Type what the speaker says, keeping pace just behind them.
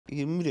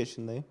21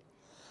 yaşındayım.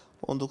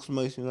 19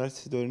 Mayıs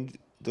Üniversitesi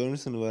 4.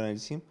 sınıf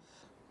öğrencisiyim.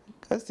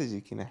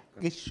 Gazetecilik yine.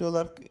 Geçici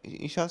olarak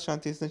inşaat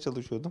şantiyesinde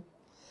çalışıyordum.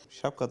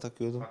 Şapka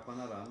takıyordum.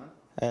 Takmana rağmen.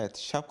 Evet,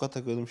 şapka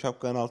takıyordum.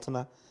 Şapkanın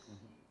altına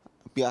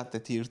bir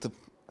atleti yırtıp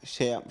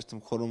yapmıştım.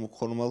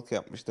 Korumalık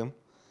yapmıştım.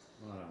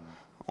 Ona rağmen.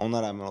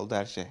 Ona rağmen oldu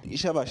her şey.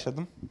 İşe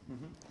başladım.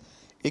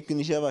 İlk gün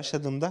işe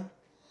başladığımda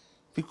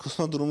bir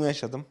kusma durumu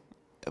yaşadım.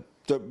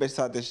 4-5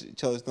 saat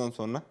çalıştıktan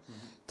sonra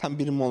tam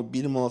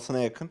bir molasına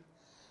yakın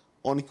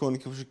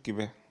 12-12.30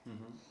 gibi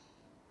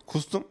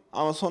kustum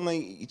ama sonra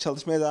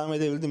çalışmaya devam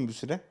edebildim bir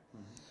süre.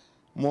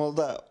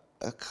 Molada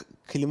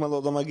klimalı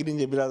odama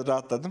girince biraz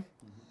rahatladım.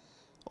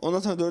 Ondan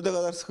sonra 4'e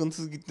kadar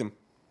sıkıntısız gittim.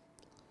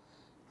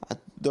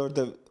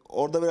 4'e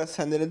orada biraz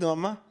sendeledim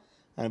ama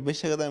yani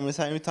 5'e kadar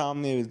mesaimi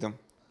tamamlayabildim.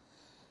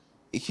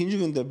 İkinci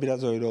günde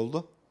biraz öyle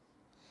oldu.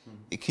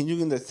 İkinci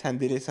günde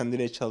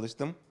sendeleye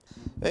çalıştım.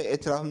 Ve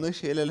etrafımdaki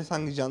şeylerle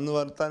sanki canlı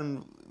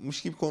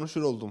varlıklarmış gibi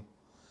konuşur oldum.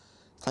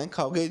 Sanki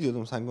kavga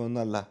ediyordum sanki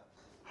onlarla.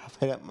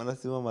 Haber yapma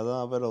nasip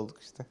olmadan haber olduk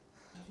işte.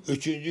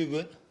 Üçüncü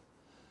gün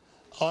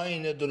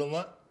aynı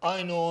duruma,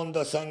 aynı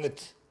onda sanki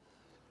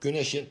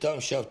güneşin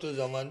tam şaftığı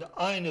zamanda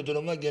aynı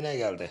duruma gene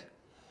geldi.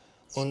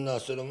 Ondan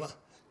sonra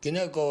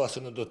yine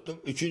kovasını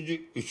tuttum.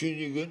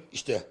 Üçüncü gün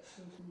işte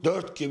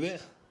 4 gibi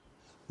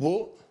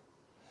bu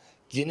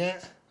yine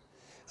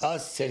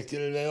az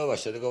serkilenmeye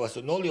başladı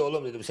kafası. Ne oluyor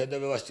oğlum dedim. Sen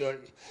de bir başlıyor.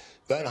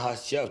 Ben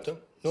yaptım.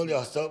 Ne oluyor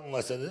hastalık mı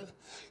var dedim.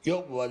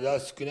 Yok bu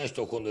biraz güneş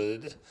dokundu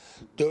dedi.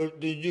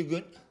 4.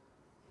 gün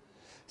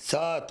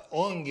saat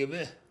 10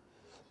 gibi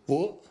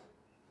bu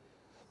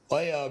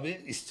bayağı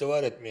bir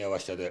istivar etmeye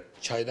başladı.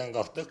 Çaydan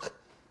kalktık.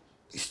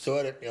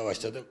 İstivar etmeye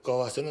başladı.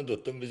 Kafasını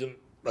tuttum. Bizim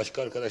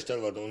başka arkadaşlar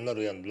vardı. Onlar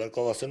uyandılar.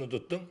 Kafasını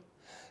tuttum.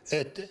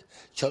 Etti.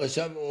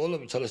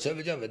 Oğlum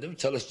çalışabileceğim dedim.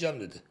 Çalışacağım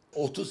dedi.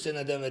 30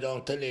 seneden beri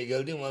Antalya'ya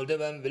geldiğim halde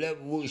ben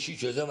bile bu işi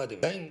çözemedim.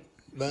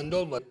 Ben de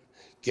olmadı.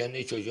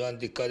 Kendi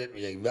çocuğuna dikkat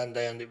etmeyecek.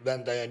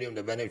 Ben dayanıyorum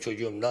da benim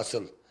çocuğum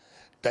nasıl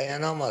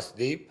dayanamaz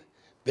deyip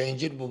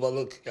bencil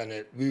babalık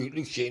yani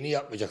büyüklük şeyini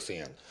yapmayacaksın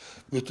yani.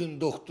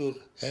 Bütün doktor,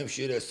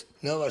 hemşire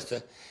ne varsa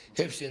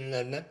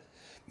hepsinden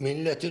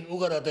milletin o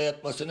kadar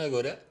dayatmasına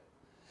göre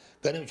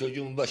benim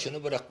çocuğumun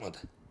başını bırakmadı.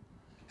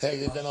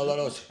 Herkesten Allah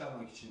razı olsun.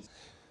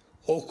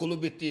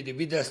 Okulu bittiydi.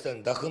 Bir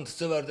dersten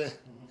takıntısı vardı.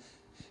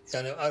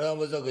 Yani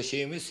aramızdaki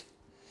şeyimiz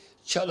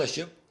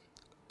çalışıp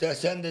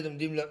sen dedim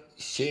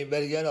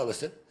belgeni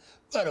alırsın.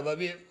 Araba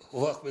bir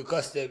ufak bir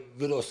gazete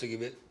bürosu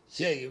gibi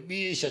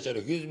bir iş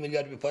açarız. 100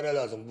 milyar bir para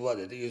lazım bu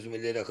dedi. 100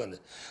 milyar yakındı.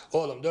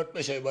 Oğlum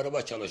 4-5 ay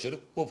araba çalışırız.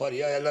 Bu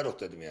parayı ayarlarız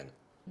dedim yani.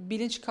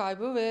 Bilinç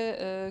kaybı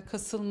ve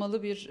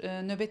kasılmalı bir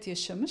nöbet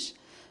yaşamış.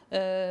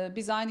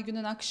 Biz aynı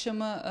günün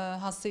akşamı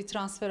hastayı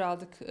transfer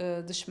aldık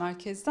dış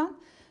merkezden.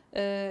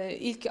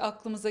 İlk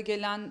aklımıza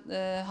gelen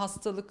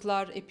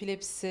hastalıklar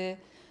epilepsi,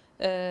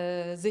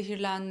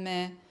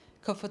 zehirlenme,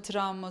 kafa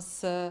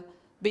travması,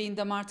 beyin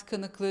damar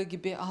tıkanıklığı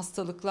gibi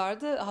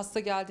hastalıklardı. Hasta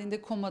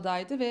geldiğinde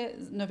komadaydı ve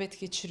nöbet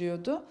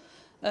geçiriyordu.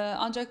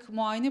 Ancak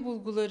muayene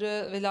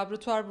bulguları ve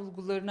laboratuvar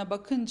bulgularına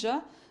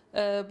bakınca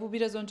bu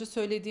biraz önce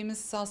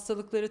söylediğimiz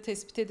hastalıkları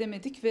tespit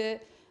edemedik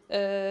ve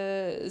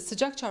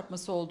sıcak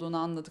çarpması olduğunu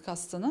anladık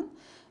hastanın.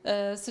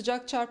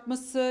 Sıcak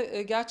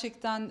çarpması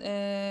gerçekten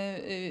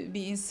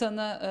bir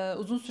insana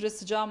uzun süre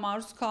sıcağa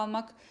maruz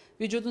kalmak,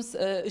 vücudun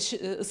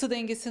ısı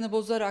dengesini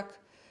bozarak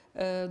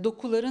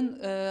dokuların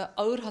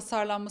ağır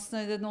hasarlanmasına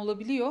neden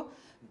olabiliyor.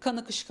 Kan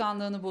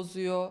akışkanlığını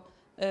bozuyor.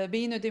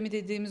 Beyin ödemi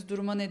dediğimiz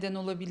duruma neden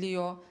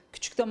olabiliyor.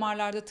 Küçük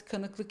damarlarda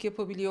tıkanıklık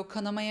yapabiliyor.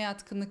 Kanamaya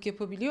yatkınlık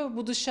yapabiliyor.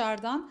 Bu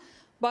dışarıdan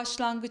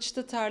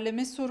başlangıçta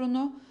terleme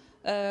sorunu,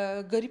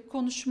 garip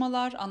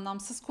konuşmalar,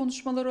 anlamsız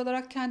konuşmalar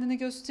olarak kendini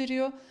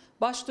gösteriyor.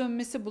 Baş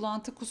dönmesi,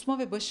 bulantı, kusma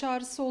ve baş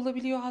ağrısı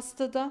olabiliyor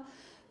hastada.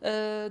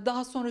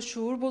 Daha sonra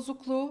şuur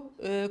bozukluğu,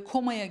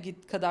 komaya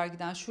kadar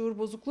giden şuur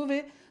bozukluğu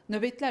ve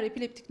nöbetler,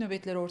 epileptik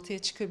nöbetler ortaya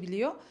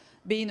çıkabiliyor.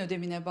 Beyin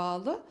ödemine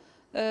bağlı.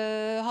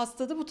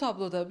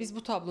 Hastada biz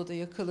bu tabloda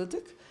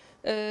yakaladık.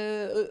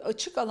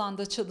 Açık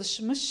alanda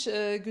çalışmış,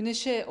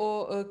 güneşe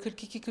o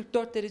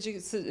 42-44 derece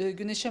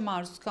güneşe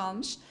maruz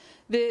kalmış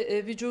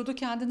ve vücudu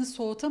kendini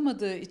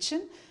soğutamadığı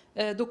için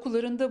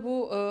dokularında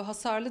bu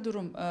hasarlı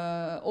durum,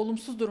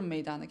 olumsuz durum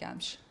meydana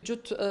gelmiş.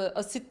 Vücut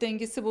asit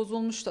dengesi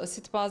bozulmuştu,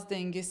 asit baz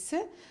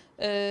dengesi.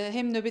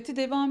 Hem nöbeti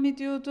devam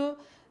ediyordu,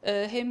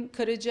 hem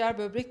karaciğer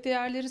böbrek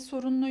değerleri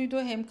sorunluydu,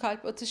 hem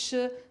kalp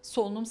atışı,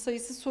 solunum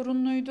sayısı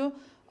sorunluydu.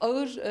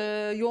 Ağır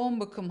yoğun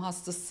bakım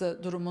hastası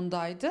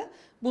durumundaydı.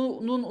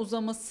 Bunun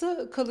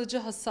uzaması kalıcı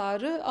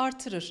hasarı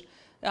artırır.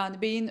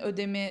 Yani beyin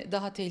ödemi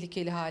daha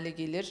tehlikeli hale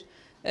gelir.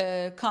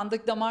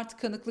 Kandaki damar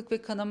tıkanıklık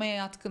ve kanamaya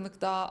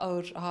yatkınlık daha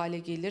ağır hale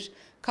gelir.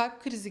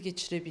 kalp krizi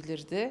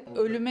geçirebilirdi,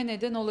 ölüme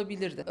neden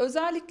olabilirdi.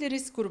 Özellikle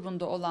risk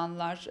grubunda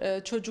olanlar,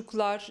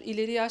 çocuklar,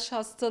 ileri yaş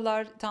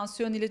hastalar,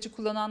 tansiyon ilacı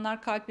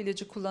kullananlar, kalp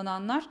ilacı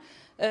kullananlar,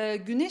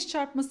 güneş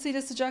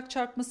çarpmasıyla sıcak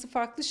çarpması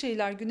farklı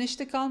şeyler.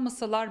 Güneşte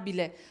kalmasalar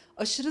bile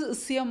aşırı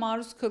ısıya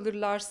maruz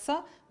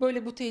kalırlarsa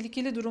böyle bu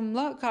tehlikeli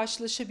durumla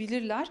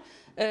karşılaşabilirler.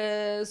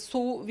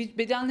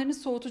 Bedenlerini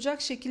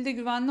soğutacak şekilde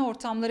güvenli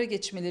ortamlara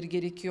geçmeleri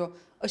gerekiyor.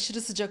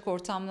 Aşırı sıcak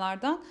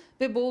ortamlardan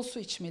ve bol su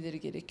içmeleri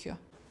gerekiyor.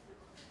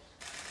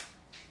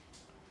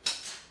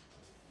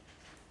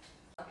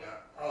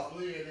 Ya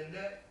aklı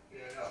yerinde,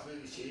 yani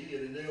aklı şeyi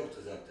yerinde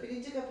yoktu zaten.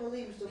 Bilinci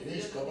kapalıymış.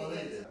 Bilinç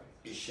kapalıydı.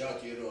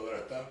 İnşaat yeri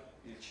olarak da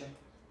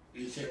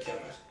ilçe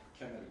Kemer.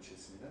 Kemer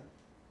ilçesinde.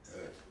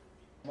 Evet.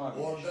 Var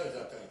mı? Orada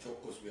zaten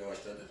çok kusmaya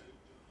başladı.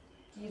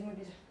 21.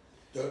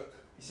 4.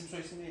 İsim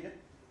soyisim neydi?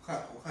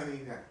 Okan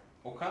İğden.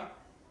 Okan.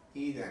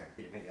 İğden.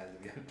 Elime geldi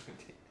bir an.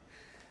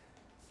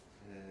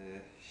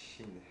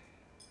 Şimdi.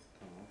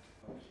 Tamam.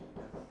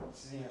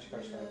 Sizin yaş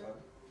kaç tane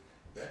abi?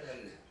 Ben 50.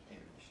 50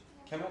 işte.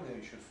 Kemer'de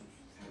yaşıyorsunuz.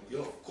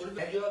 Yok,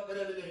 kulübe cevap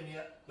verebilirim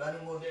ya.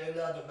 Benim orada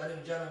evladım,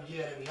 benim canım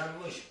ciğerim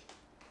yanmış.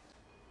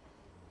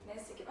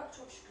 Neyse ki bak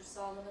çok şükür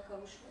sağlığına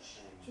kavuşmuş.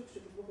 Çok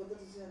şükür bu kadar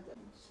düzeldi.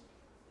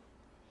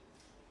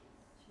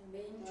 Şimdi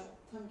beyin çok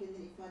Tam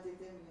kendini ifade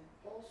edemiyor.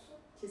 olsun.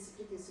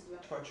 Kesikli kesikli.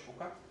 Kaç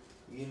Okan?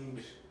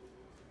 21.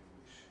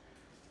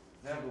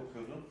 Nerede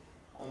okuyordun?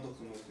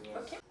 19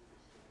 Mayıs'ta. Bakayım.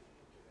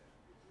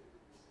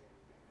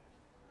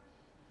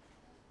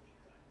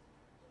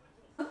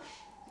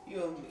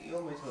 İyi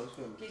olmaya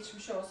çalışıyorum.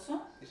 Geçmiş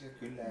olsun.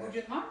 Teşekkürler.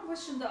 Bugün var mı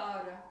başında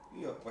ağrı?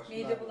 Yok başımda.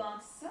 Mide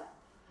bulantısı?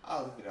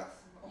 Az biraz.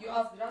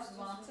 Az biraz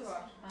bulantı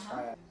var. Aha.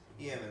 Bayağı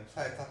yiyemedim.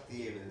 Sadece tatlı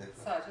yiyebildim.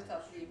 Sadece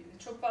tatlı yiyebildin.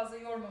 Çok fazla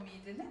yorma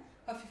mideni.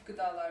 Hafif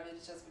gıdalar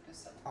vereceğiz bugün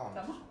sana. Tamam.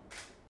 Tamam.